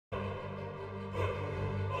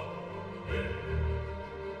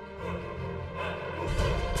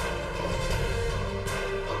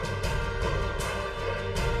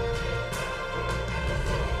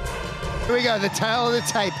Here we go, the tail of the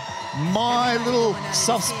tape. My little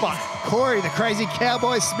soft spot. Cory, the crazy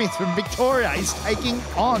cowboy Smith from Victoria, is taking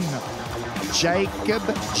on Jacob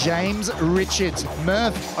James Richards.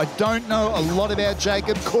 Murph, I don't know a lot about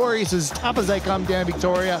Jacob. Cory is as tough as they come down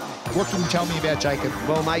Victoria. What can you tell me about Jacob?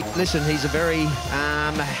 Well, mate, listen, he's a very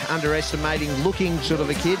underestimating looking sort of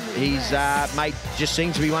a kid. He's, mate, just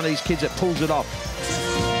seems to be one of these kids that pulls it off.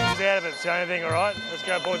 He's out of it, it's the only thing, all right? Let's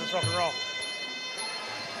go, boys, let's rock and roll.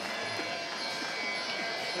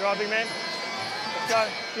 You all right, big man? Let's go,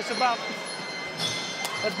 get some bump.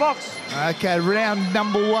 Let's box. Okay, round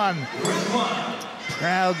number one.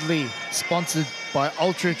 Proudly sponsored by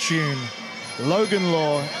Ultra Tune, Logan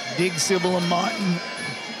Law, Dig Sybil and Martin,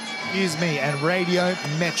 excuse me, and Radio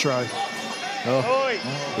Metro. Oh.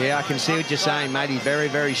 Yeah, I can see what you're saying, mate. He's very,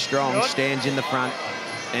 very strong, stands in the front,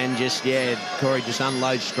 and just, yeah, Cory just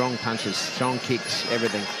unloads strong punches, strong kicks,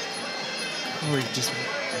 everything. Cory just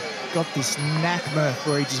got this knack, Murph,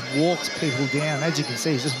 where he just walks people down. As you can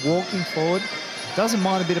see, he's just walking forward. Doesn't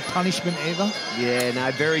mind a bit of punishment either. Yeah, no,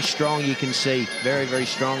 very strong, you can see. Very, very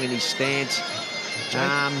strong in his stance.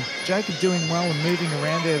 Jacob doing well and moving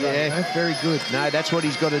around there, though. Yeah. Very good. No, that's what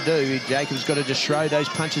he's got to do. Jacob's got to just throw those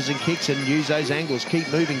punches and kicks and use those angles. Keep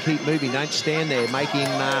moving, keep moving. Don't stand there. Make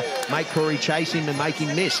Cory chase him and make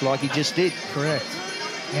him miss like he just did. Correct.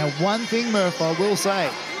 Now, one thing, Murph, I will say,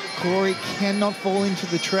 Cory cannot fall into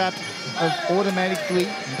the trap of automatically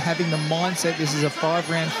having the mindset this is a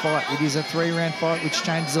 5-round fight. It is a 3-round fight, which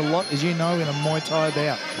changes a lot, as you know, in a Muay Thai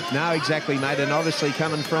bout. No, exactly, mate. And obviously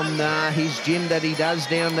coming from his gym that he does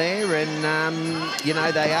down there, and, you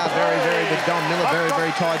know, they are very, very, with Don Miller, very,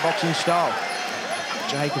 very Thai boxing style.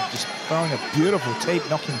 Jacob just throwing a beautiful teep,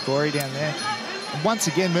 knocking Cory down there. And once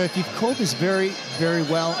again, Murph, you've called this very, very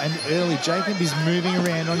well and early. Jacob is moving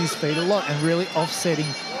around on his feet a lot and really offsetting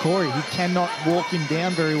Cory. He cannot walk him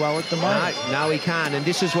down very well at the moment. No, he can't. And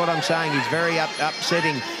this is what I'm saying. He's very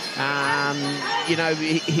upsetting. You know,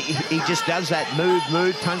 he just does that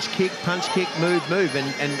move, punch, kick, move.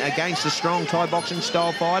 And against a strong Thai boxing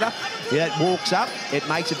style fighter that walks up, it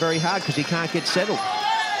makes it very hard because he can't get settled.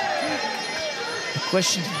 The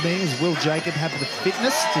question to me is, will Jacob have the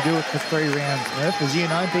fitness to do it for 3 rounds, Murph? As you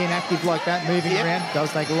know, being active like that, moving around,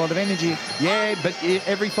 does take a lot of energy. Yeah, but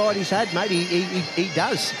every fight he's had, mate, he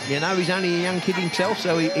does. You know, he's only a young kid himself,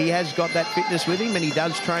 so he has got that fitness with him, and he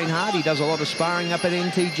does train hard. He does a lot of sparring up at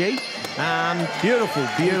NTG. Beautiful,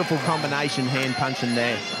 beautiful combination hand punching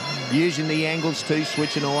there. Using the angles too,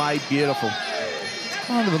 switching away, beautiful.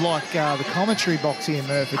 Kind of like the commentary box here,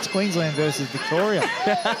 Murph. It's Queensland versus Victoria.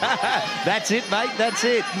 That's it, mate. That's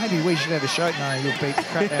it. Maybe we should have a show. No, you'll beat the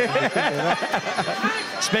crap out of me. We couldn't do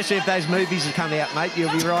that. Especially if those movies have come out, mate.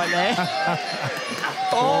 You'll be right there.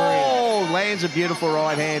 Oh, lands a beautiful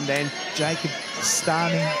right hand then. Jacob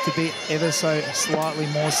starting to be ever so slightly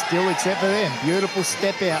more still, except for them. Beautiful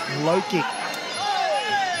step out and low kick.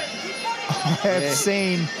 I have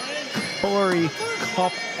seen Cory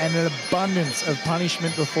cop and an abundance of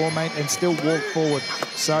punishment before, mate, and still walk forward.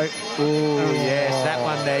 So, yes, that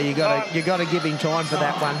one there. You got to give him time for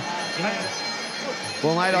that one.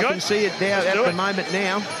 Well, mate, I can see it down at the moment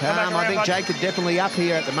now. I think Jacob definitely up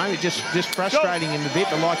here at the moment, just frustrating him a bit.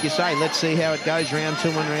 But like you say, let's see how it goes round 2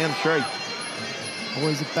 and round 3.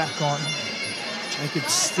 Boys are back on. Jacob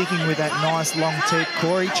sticking with that nice long teep.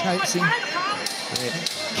 Cory chasing. Yeah.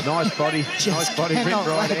 Nice body print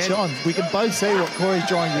right hand. On. We can both see what Cory's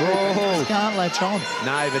trying to do. He just can't latch on.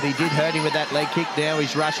 No, but he did hurt him with that leg kick. Now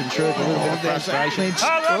he's rushing through with a little bit of frustration. The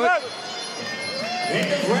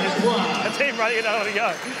team ready to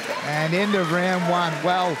go. And end of round 1.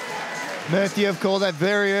 Well, Murph, you have called that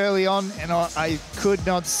very early on, and I could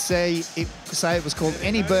not say it was called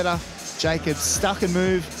any better. Jacob stuck and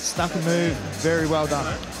move, very well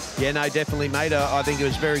done. Yeah, no, definitely, mate. I think it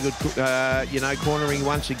was very good, you know, cornering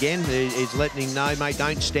once again. He's letting him know, mate,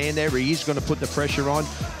 don't stand there. He is going to put the pressure on.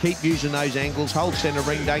 Keep using those angles. Hold centre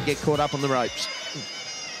ring. Don't get caught up on the ropes.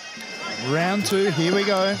 Round 2, here we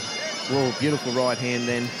go. Whoa, beautiful right hand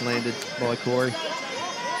then landed by Cory.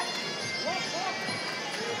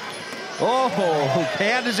 Oh,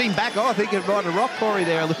 counters him back. I think it might have rocked Cory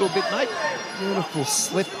there a little bit, mate. Beautiful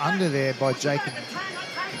slip under there by Jacob.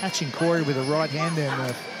 Catching Cory with a right hand there,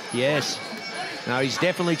 Murph. Yes. No, he's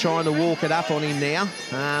definitely trying to walk it up on him now.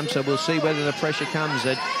 So we'll see whether the pressure comes.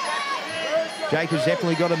 Jacob's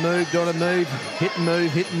definitely got to move, hit and move,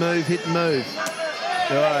 hit and move, hit and move.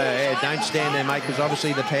 Oh, yeah, don't stand there, mate, because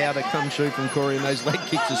obviously the power that comes through from Cory and those leg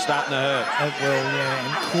kicks are starting to hurt. It will, yeah.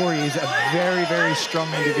 And Cory is a very, very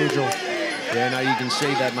strong individual. Yeah, no, you can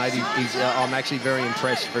see that, mate. I'm actually very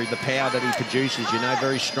impressed with the power that he produces, you know,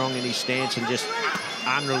 very strong in his stance and just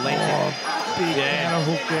unrelenting. Oh, big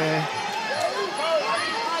counter hook there.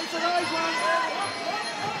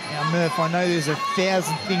 Now, Murph, I know there's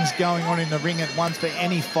 1,000 things going on in the ring at once for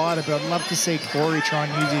any fighter, but I'd love to see Cory try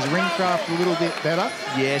and use his ring craft a little bit better.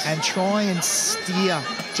 Yes. And try and steer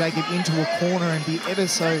Jacob into a corner and be ever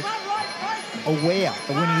so aware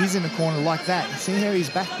of when he is in a corner like that. You see how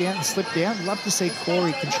he's backed out and slipped out? Love to see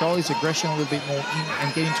Cory control his aggression a little bit more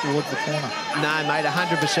and get him towards the corner. No, mate,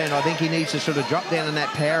 100%. I think he needs to sort of drop down in that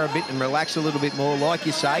power a bit and relax a little bit more, like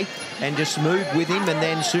you say, and just move with him, and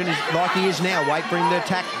then soon as, like he is now, wait for him to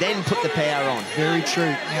attack, then put the power on. Very true.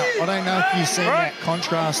 Now, I don't know if you've seen that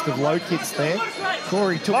contrast of low kicks there.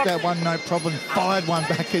 Cory took that one, no problem, fired one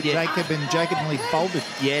back at Jacob, and Jacob nearly folded.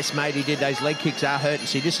 Yes, mate, he did. Those leg kicks are hurting.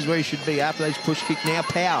 See, this is where he should be after those push kicks. Now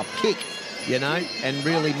power, kick, you know, and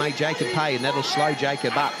really make Jacob pay, and that'll slow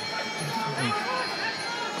Jacob up.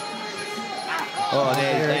 Oh,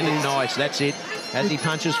 there it is. Nice, that's it. As he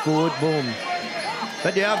punches forward, boom.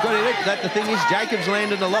 But yeah, I've got to admit that the thing is, Jacob's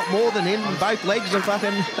landed a lot more than him. Both legs are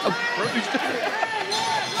fucking bruised.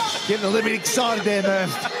 Getting a little bit excited there,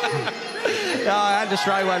 Murph. Oh, I had to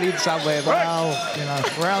throw one in somewhere. But... Well, you know,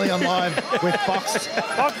 rally on live with Fox.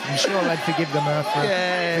 I'm sure they'd forgive the Murph for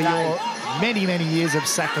your many, many years of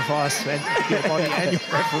sacrifice and your body and your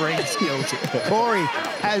refereeing skills. Cory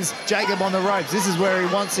has Jacob on the ropes. This is where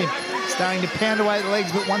he wants him. Starting to pound away at the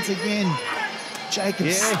legs, but once again, Jacob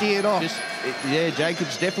steered off.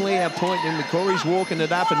 Jacob's definitely our point, and Cory's walking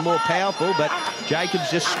it up and more powerful, but Jacob's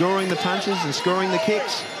just scoring the punches and scoring the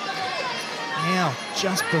kicks. Now,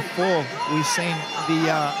 just before we've seen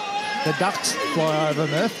the ducks fly over,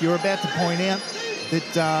 Murph, you're about to point out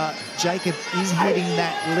that Jacob is hitting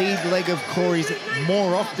that lead leg of Cory's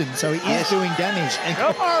more often, so he is doing damage. And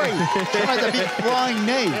Cory tries a big flying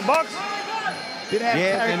knee.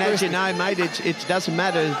 And as you know, mate, it doesn't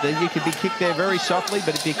matter that you could be kicked there very softly,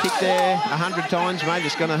 but if you kick there 100 times, mate,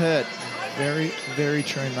 it's going to hurt. Very, very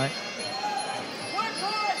true, mate.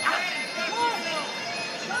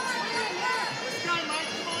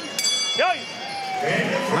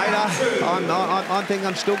 Mate, I think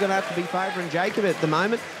I'm still going to have to be favouring Jacob at the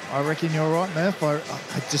moment. I reckon you're right, Murph. I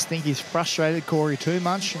just think he's frustrated Cory too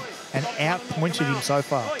much and out-pointed him so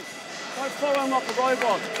far. Don't follow him like a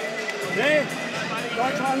robot. There.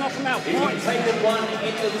 Don't try and knock him out.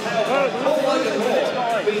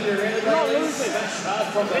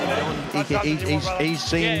 He's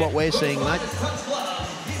seeing what we're seeing, mate.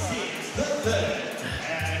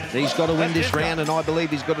 He's got to win this round, and I believe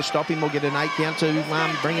he's got to stop him or get an 8 count to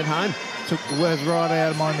bring it home. Took the words right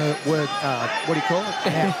out of my word. What do you call it?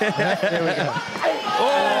 Now, there we go.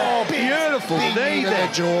 Oh, beautiful knee there.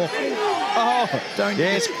 The jaw. Oh, don't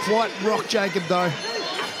just quite rock Jacob though.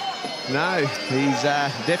 No, he's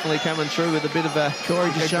definitely coming through with a bit of a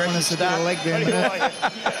Cory just showing us a bit of leg there.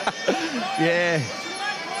 Yeah.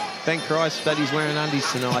 Thank Christ that he's wearing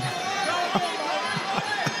undies tonight.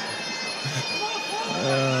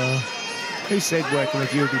 Who said working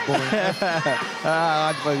with you would be boring?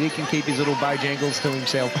 He can keep his little bojangles to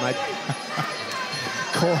himself, mate.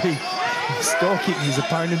 Cory stalking his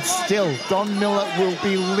opponent still. Don Miller will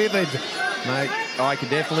be livid. Mate, I can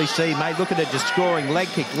definitely see, mate, look at it, just scoring, leg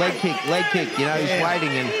kick, leg kick, leg kick. You know, he's waiting.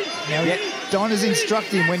 And now Don is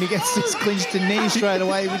instructing him when he gets this clinch to knee straight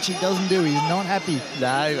away, which he doesn't do. He's not happy.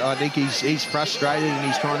 No, I think he's frustrated and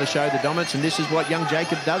he's trying to show the dominance, and this is what young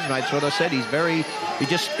Jacob does, mate. It's what I said. He's he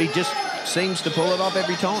just seems to pull it off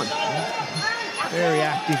every time. Very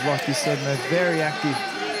active, like you said, Murph, very active.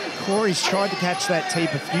 Cory's tried to catch that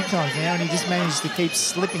teep a few times now, and he just managed to keep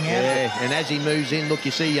slipping out. Yeah, and as he moves in, look,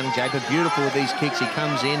 you see young Jacob, beautiful with these kicks. He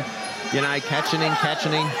comes in, you know, catching him,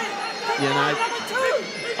 you know.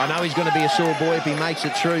 I know he's going to be a sore boy if he makes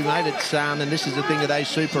it through, mate. It's and this is the thing of those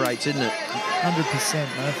Super 8s, isn't it? 100%,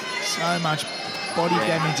 Murph. So much body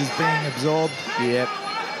damage is being absorbed. Yep.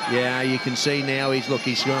 Yeah, you can see now he's going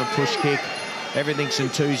to push kick. Everything's in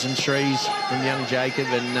 2s and 3s from young Jacob,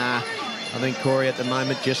 and I think Cory at the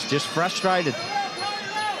moment just frustrated.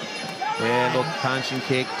 Yeah, look, punch and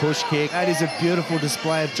kick, push kick. That is a beautiful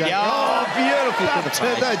display of Jacob. Oh, beautiful to the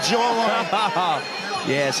face. The jawline.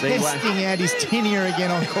 Yes, testing out his tinea again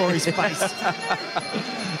on Cory's face.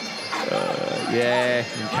 Yeah,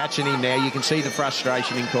 and catching him now. You can see the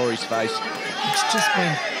frustration in Cory's face. It's just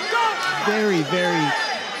been very, very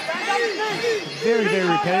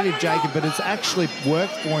repetitive, Jacob, but it's actually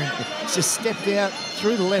worked for him. He's just stepped out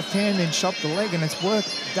through the left hand and shot the leg, and it's worked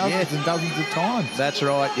dozens and dozens of times. That's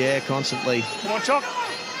right, yeah, constantly. Come on, Chuck.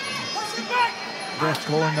 Ref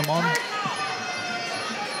calling them on.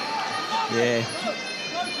 Yeah.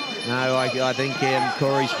 No, I think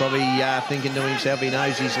Cory's probably thinking to himself, he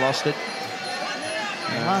knows he's lost it.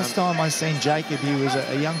 Last time I seen Jacob, he was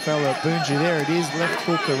a young fella at Boonja. There it is, left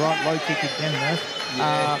hook to right, low kick again, Murph.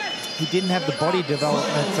 He didn't have the body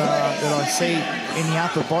development that I see in the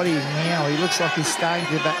upper body now. He looks like he's starting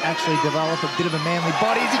to actually develop a bit of a manly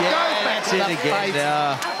body. As he goes back to that again,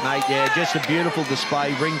 mate, just a beautiful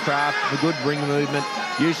display. Ring craft, the good ring movement,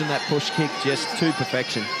 using that push kick just to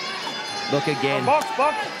perfection. Look again. Box.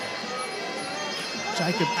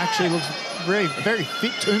 Jacob actually looks very, very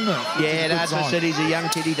fit too, Murph. Yeah, as I said, he's a young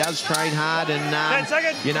kid. He does train hard, and 10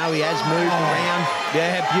 seconds. you know, he has moved around.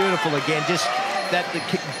 Yeah, beautiful again. Just that the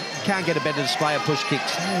kick, can't get a better display of push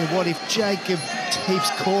kicks. Tell you what, if Jacob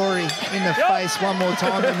keeps Cory in the face one more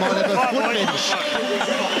time, he might have a foot fetish.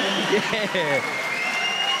 Yeah.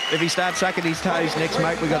 If he starts sucking his toes next,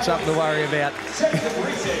 mate, we've got something to worry about.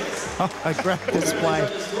 A great display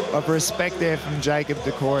of respect there from Jacob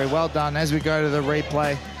to Cory. Well done. As we go to the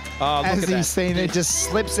replay, as he's seen, it just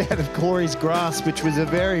slips out of Cory's grasp, which was a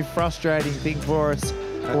very frustrating thing for us.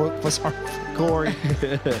 For Cory. I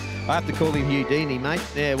have to call him Houdini, mate.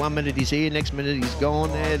 Yeah, 1 minute he's here, next minute he's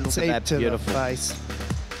gone. Yeah, look at that, beautiful. Face.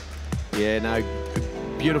 Yeah, no,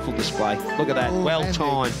 beautiful display. Look at that, well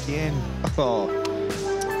timed. Again. Oh.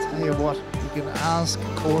 Tell you what, you can ask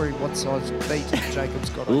Cory what size feet Jacob's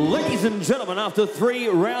got on. Ladies and gentlemen, after 3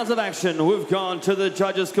 rounds of action, we've gone to the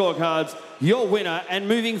judges' scorecards. Your winner and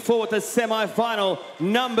moving forward to semi-final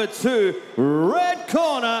number 2, red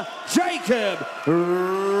corner, Jacob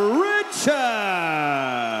Richards.